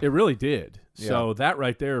 Yeah. It really did. Yeah. So that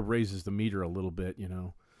right there raises the meter a little bit,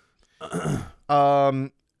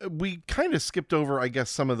 We kind of skipped over, I guess,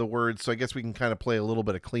 some of the words, so I guess we can kind of play a little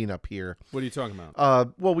bit of cleanup here. What are you talking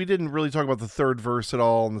about? Well, we didn't really talk about the third verse at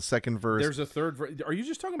all, and the second verse. There's a third verse. Are you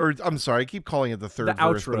just talking about? I'm sorry, I keep calling it the third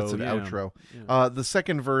verse, but it's an outro. Yeah. The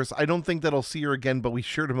second verse, I don't think that I'll see her again, but we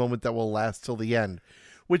shared a moment that will last till the end,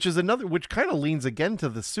 which kind of leans again to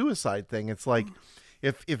the suicide thing. It's like,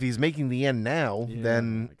 if he's making the end now,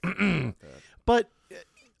 then... But,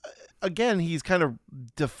 again, he's kind of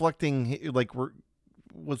deflecting, like,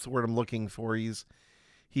 what's the word I'm looking for?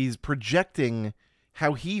 He's projecting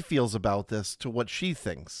how he feels about this to what she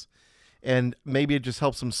thinks. And maybe it just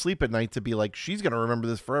helps him sleep at night to be like, she's going to remember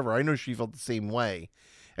this forever. I know she felt the same way.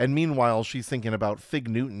 And meanwhile, she's thinking about Fig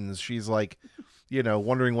Newtons. She's like,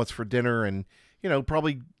 wondering what's for dinner and,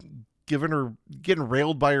 probably getting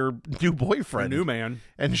railed by her new boyfriend. Her new man.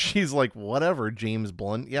 And she's like, whatever, James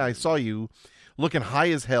Blunt. Yeah, I saw you looking high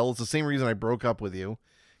as hell. It's the same reason I broke up with you.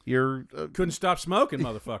 You're couldn't stop smoking,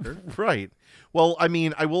 motherfucker. Right. Well, I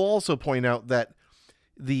mean, I will also point out that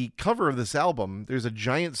the cover of this album, there's a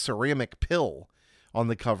giant ceramic pill on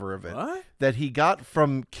the cover of it. What? That he got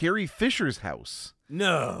from Carrie Fisher's house.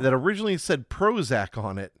 No. That originally said Prozac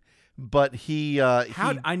on it, But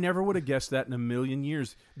I never would have guessed that in a million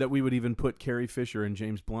years, that we would even put Carrie Fisher and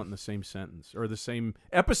James Blunt in the same sentence, or the same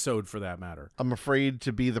episode for that matter. I'm afraid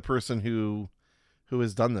to be the person who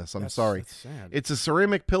has done this. I'm sorry. That's sad. It's a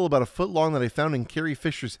ceramic pill about a foot long that I found in Carrie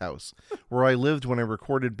Fisher's house, where I lived when I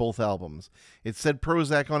recorded both albums. It said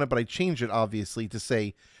Prozac on it, but I changed it, obviously, to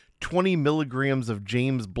say 20 milligrams of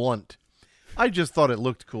James Blunt. I just thought it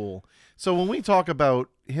looked cool. So when we talk about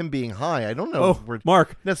him being high, I don't know if we're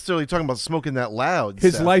Mark, necessarily talking about smoking that loud.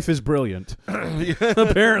 His Seth. life is brilliant.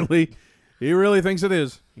 Apparently, he really thinks it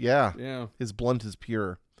is. Yeah. His blunt is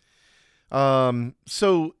pure.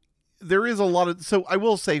 So there is a lot of... So I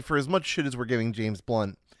will say, for as much shit as we're giving James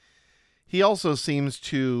Blunt, he also seems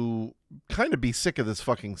to kind of be sick of this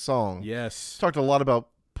fucking song. Yes. Talked a lot about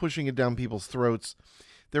pushing it down people's throats.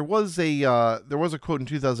 There was a quote in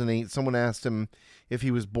 2008. Someone asked him if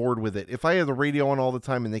he was bored with it. If I had the radio on all the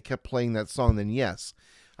time and they kept playing that song, then yes,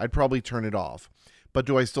 I'd probably turn it off. But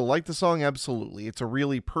do I still like the song? Absolutely. It's a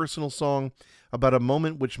really personal song about a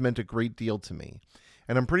moment which meant a great deal to me.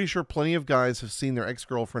 And I'm pretty sure plenty of guys have seen their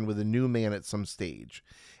ex-girlfriend with a new man at some stage.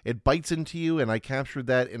 It bites into you, and I captured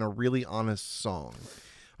that in a really honest song.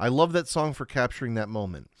 I love that song for capturing that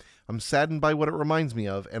moment. I'm saddened by what it reminds me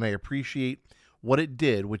of, and I appreciate what it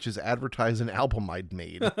did, which is advertise an album I'd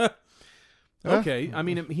made. Okay, I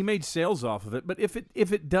mean, he made sales off of it, but if it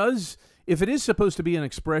is supposed to be an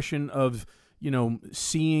expression of,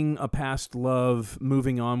 seeing a past love,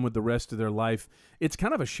 moving on with the rest of their life, it's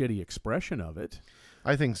kind of a shitty expression of it.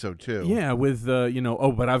 I think so too. Yeah, with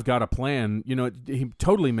but I've got a plan. He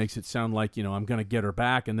totally makes it sound like, I'm going to get her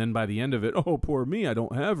back, and then by the end of it, oh, poor me, I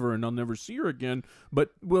don't have her, and I'll never see her again. But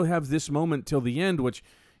we'll have this moment till the end, which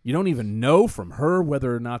you don't even know from her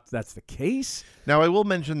whether or not that's the case. Now, I will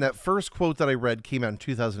mention that first quote that I read came out in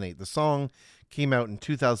 2008. The song came out in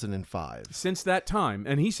 2005. Since that time,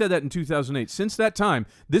 and he said that in 2008, since that time,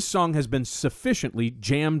 this song has been sufficiently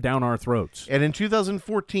jammed down our throats. And in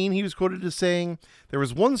 2014, he was quoted as saying, there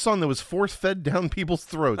was one song that was force-fed down people's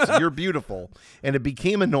throats, You're Beautiful, and it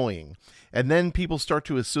became annoying. And then people start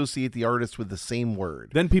to associate the artist with the same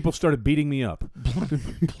word. Then people started beating me up.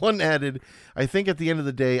 Blunt added, I think at the end of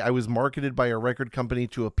the day, I was marketed by a record company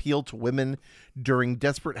to appeal to women during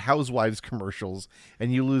Desperate Housewives commercials,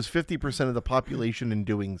 and you lose 50% of the population in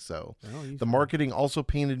doing so. The marketing also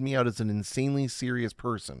painted me out as an insanely serious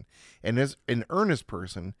person, and as an earnest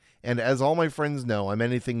person, and as all my friends know, I'm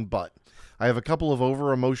anything but. I have a couple of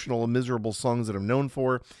over-emotional and miserable songs that I'm known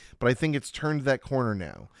for, but I think it's turned that corner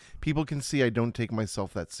now. People can see I don't take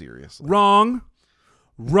myself that seriously. Wrong.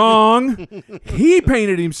 He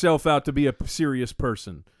painted himself out to be a serious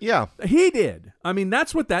person. Yeah. He did. I mean,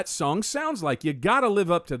 that's what that song sounds like. You got to live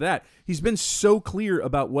up to that. He's been so clear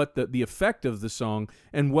about what the effect of the song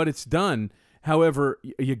and what it's done. However,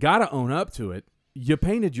 you got to own up to it. You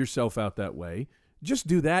painted yourself out that way. Just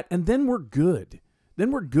do that, and then we're good.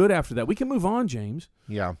 Then we're good after that. We can move on, James.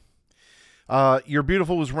 Yeah. You're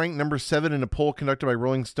Beautiful was ranked number 7 in a poll conducted by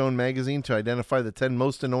Rolling Stone magazine to identify the 10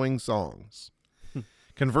 most annoying songs.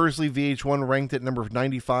 Conversely, VH1 ranked it number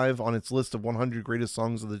 95 on its list of 100 greatest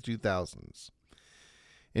songs of the 2000s.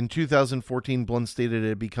 In 2014, Blunt stated it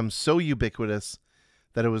had become so ubiquitous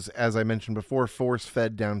that it was, as I mentioned before,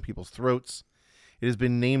 force-fed down people's throats. It has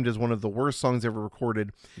been named as one of the worst songs ever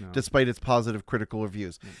recorded, despite its positive critical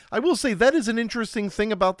reviews. I will say that is an interesting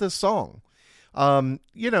thing about this song.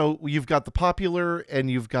 You've got the popular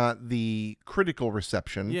and you've got the critical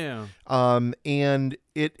reception. Yeah. And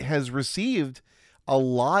it has received a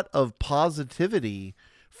lot of positivity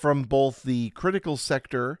from both the critical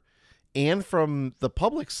sector and from the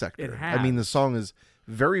public sector. It has. I mean, the song is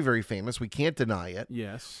very, very famous. We can't deny it.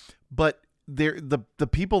 Yes. But the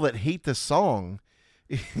people that hate this song,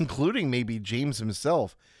 including maybe James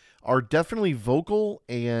himself, are definitely vocal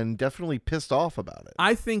and definitely pissed off about it.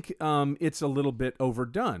 I think it's a little bit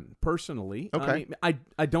overdone, personally. Okay.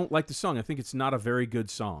 I don't like the song. I think it's not a very good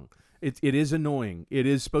song. It is annoying. It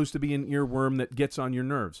is supposed to be an earworm that gets on your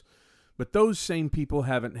nerves. But those same people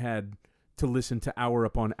haven't had to listen to hour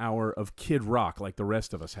upon hour of Kid Rock like the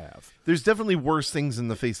rest of us have. There's definitely worse things in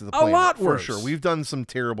the face of the planet. A lot worse. For sure. We've done some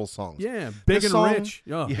terrible songs. Yeah, Big and Rich.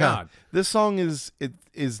 Oh, yeah, God. This song is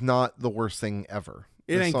not the worst thing ever.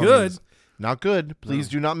 It This ain't song good. is not good. Please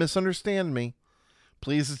do not misunderstand me.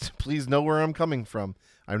 Please know where I'm coming from.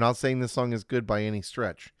 I'm not saying this song is good by any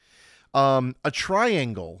stretch. A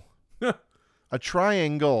Triangle. A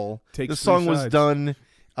Triangle. Takes this song three was sides. done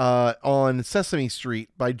on Sesame Street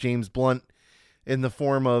by James Blunt in the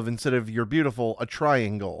form of, instead of You're Beautiful, a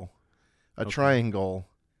triangle. A triangle.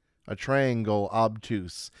 A triangle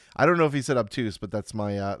obtuse. I don't know if he said obtuse, but that's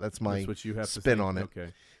my That's what you have spin to on it.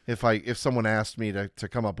 Okay. if someone asked me to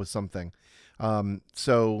come up with something.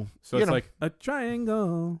 So it's like a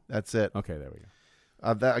triangle. That's it. Okay, there we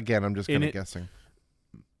go. That again, I'm just kind of guessing.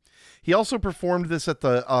 He also performed this at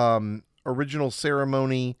the original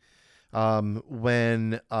ceremony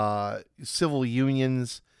when civil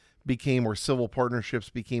unions or civil partnerships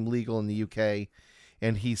became legal in the UK,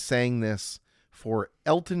 and he sang this for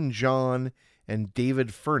Elton John and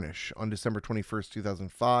David Furnish on December 21st,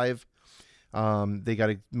 2005. They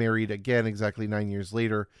got married again exactly 9 years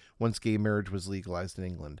later once gay marriage was legalized in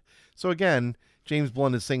England. So again, James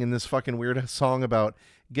Blunt is singing this fucking weird song about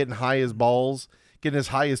getting high as balls, getting as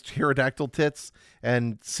high as pterodactyl tits,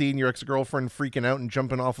 and seeing your ex-girlfriend freaking out and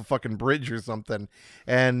jumping off a fucking bridge or something.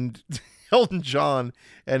 And Elton John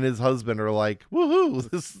and his husband are like, woohoo,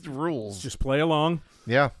 this rules. Just play along.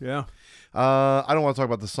 Yeah. Yeah. I don't want to talk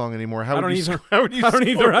about the song anymore. I don't either.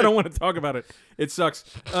 I don't want to talk about it. It sucks.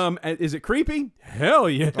 Is it creepy? Hell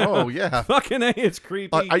yeah. Oh yeah. Fucking A, it's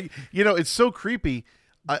creepy. It's so creepy.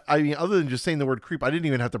 I mean, other than just saying the word creep, I didn't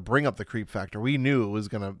even have to bring up the creep factor. We knew it was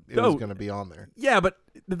gonna be on there. Yeah, but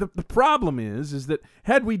the problem is that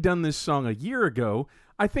had we done this song a year ago,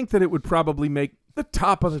 I think that it would probably make the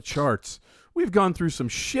top of the charts. We've gone through some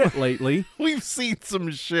shit lately. We've seen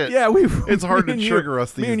some shit. Yeah, it's hard to trigger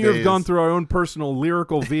us these days. Me and you have gone through our own personal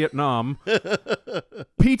lyrical Vietnam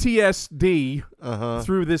PTSD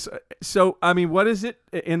through this. So, I mean, what is it?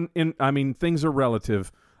 I mean, things are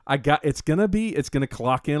relative. It's gonna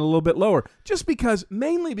clock in a little bit lower,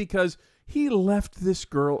 mainly because he left this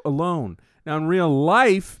girl alone. Now, in real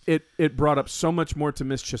life, it brought up so much more to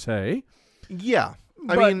Miss Chesay. Yeah,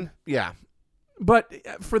 I mean, yeah. But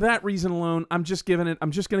for that reason alone, I'm gonna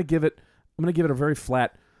give it a very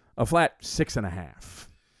flat 6.5.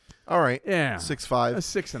 All right. Yeah. 6.5. A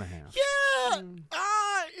 6.5. Yeah.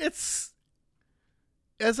 It's,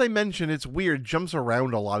 as I mentioned, it's weird. Jumps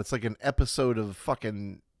around a lot. It's like an episode of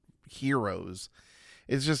fucking Heroes.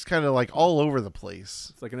 It's just kind of like all over the place.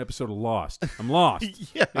 It's like an episode of Lost. I'm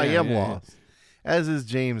lost. Yeah, I am lost. As is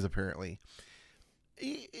James, apparently.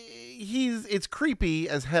 It's creepy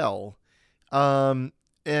as hell. And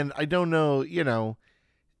I don't know,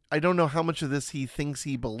 I don't know how much of this he thinks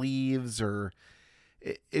he believes, or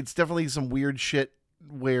it's definitely some weird shit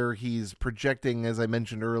where he's projecting, as I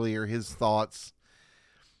mentioned earlier, his thoughts.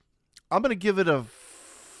 I'm going to give it a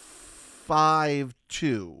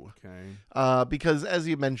 5.2. Okay. Because as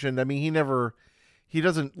you mentioned, I mean, he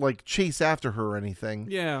doesn't like chase after her or anything.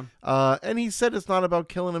 Yeah. And he said it's not about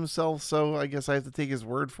killing himself. So I guess I have to take his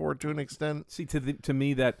word for it to an extent. See, to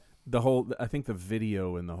me, that the whole, I think the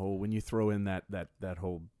video and the whole, when you throw in that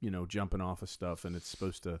whole, jumping off of stuff and it's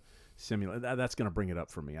supposed to simulate, that's going to bring it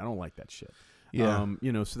up for me. I don't like that shit. Yeah.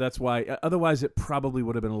 So that's why, otherwise it probably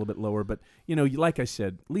would have been a little bit lower, but like I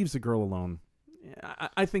said, leaves the girl alone.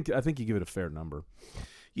 I think you give it a fair number.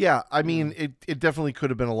 Yeah. I mean, it definitely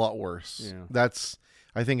could have been a lot worse. Yeah. That's,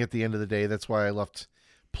 I think at the end of the day, that's why I left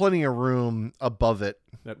plenty of room above it,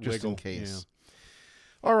 that just wiggle. in case. Yeah.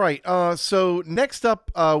 All right. So next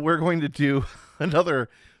up, we're going to do another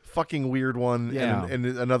fucking weird one, and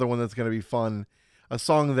another one that's going to be fun. A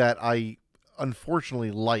song that I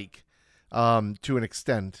unfortunately like to an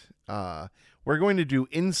extent. We're going to do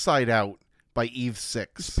 "Inside Out" by Eve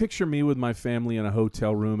 6. Just picture me with my family in a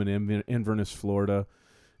hotel room in Inverness, Florida,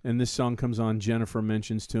 and this song comes on. Jennifer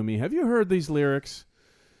mentions to me, "Have you heard these lyrics?"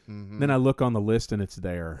 Mm-hmm. Then I look on the list, and it's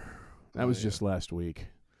there. That was just last week.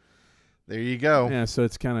 There you go. Yeah, so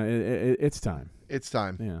it's kind of it's time. It's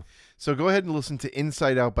time. Yeah. So go ahead and listen to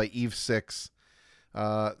 "Inside Out" by Eve 6.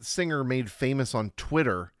 Singer made famous on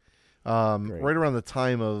Twitter right around the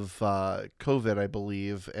time of COVID, I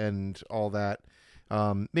believe, and all that.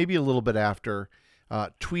 Maybe a little bit after,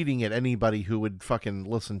 tweeting at anybody who would fucking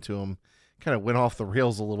listen to him. Kind of went off the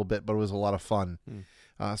rails a little bit, but it was a lot of fun.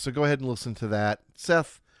 So go ahead and listen to that.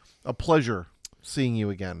 Seth, a pleasure seeing you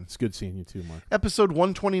again. It's good seeing you too, Mark. Episode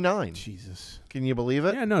 129. Jesus. Can you believe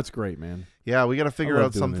it? Yeah, no, it's great, man. Yeah, we got to figure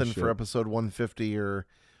out something for episode 150 or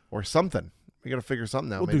something. We got to figure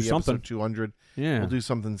something out. We'll Maybe do something. Episode 200. Yeah. We'll do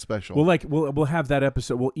something special. We'll have that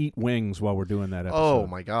episode. We'll eat wings while we're doing that episode. Oh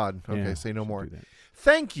my God. Okay, say no more.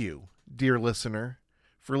 Thank you, dear listener,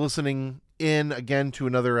 for listening in again to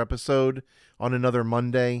another episode on another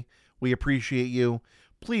Monday. We appreciate you.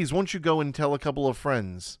 Please, won't you go and tell a couple of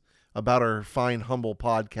friends about our fine, humble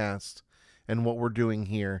podcast and what we're doing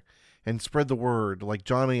here, and spread the word like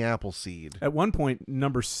Johnny Appleseed. At one point,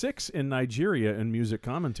 number 6 in Nigeria in music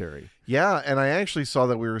commentary. Yeah, and I actually saw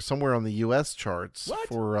that we were somewhere on the U.S. charts. What?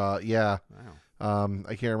 For, Wow.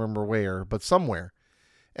 I can't remember where, but somewhere.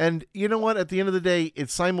 And you know what? At the end of the day,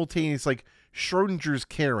 it's simultaneous, like Schrodinger's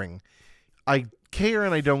caring. I care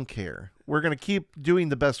and I don't care. We're going to keep doing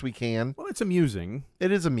the best we can. Well, it's amusing.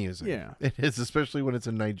 It is amusing. Yeah. It is, especially when it's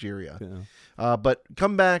in Nigeria. Yeah. But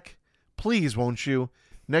come back, please, won't you,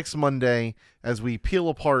 next Monday as we peel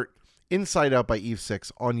apart Inside Out by Eve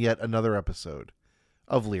 6 on yet another episode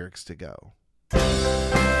of Lyrics to Go.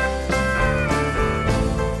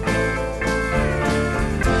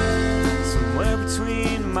 Somewhere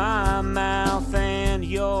between my mouth and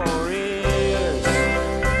your ears,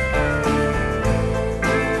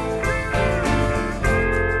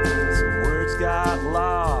 some words got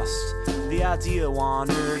lost, the idea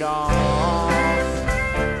wandered off.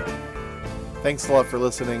 Thanks a lot for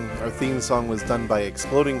listening. Our theme song was done by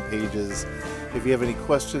Exploding Pages. If you have any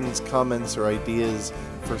questions, comments, or ideas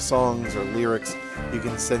for songs or lyrics, you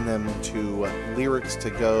can send them to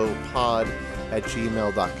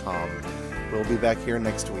lyricstogopod@gmail.com. We'll be back here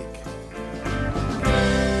next week.